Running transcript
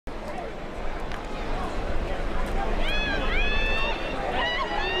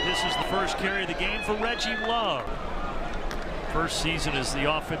first carry of the game for Reggie Love. First season as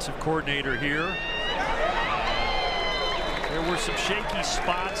the offensive coordinator here. There were some shaky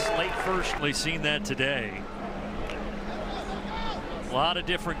spots late first. We've seen that today. A lot of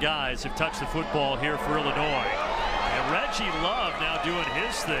different guys have touched the football here for Illinois. And Reggie Love now doing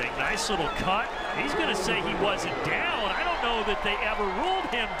his thing. Nice little cut. He's going to say he wasn't down. I don't know that they ever ruled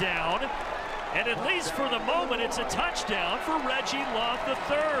him down. And at least for the moment, it's a touchdown for Reggie Love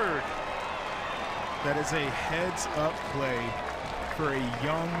III. That is a heads-up play for a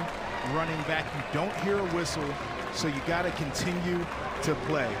young running back. You don't hear a whistle, so you got to continue to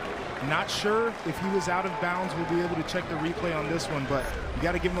play. Not sure if he was out of bounds. We'll be able to check the replay on this one, but you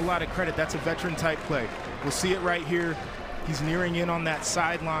got to give him a lot of credit. That's a veteran-type play. We'll see it right here. He's nearing in on that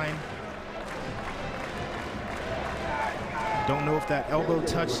sideline. Don't know if that elbow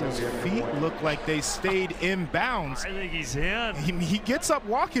touched his feet. Looked like they stayed in bounds. I think he's in. He gets up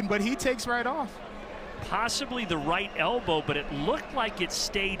walking, but he takes right off. Possibly the right elbow, but it looked like it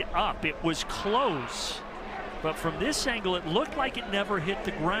stayed up. It was close. But from this angle, it looked like it never hit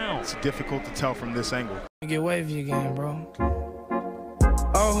the ground. It's difficult to tell from this angle. Get wavy again, bro.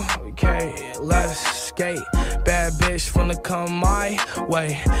 Okay, let's skate. Bad bitch finna come my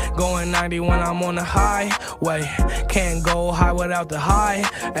way. Going 90 when I'm on the highway. Can't go high without the high.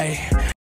 Ay.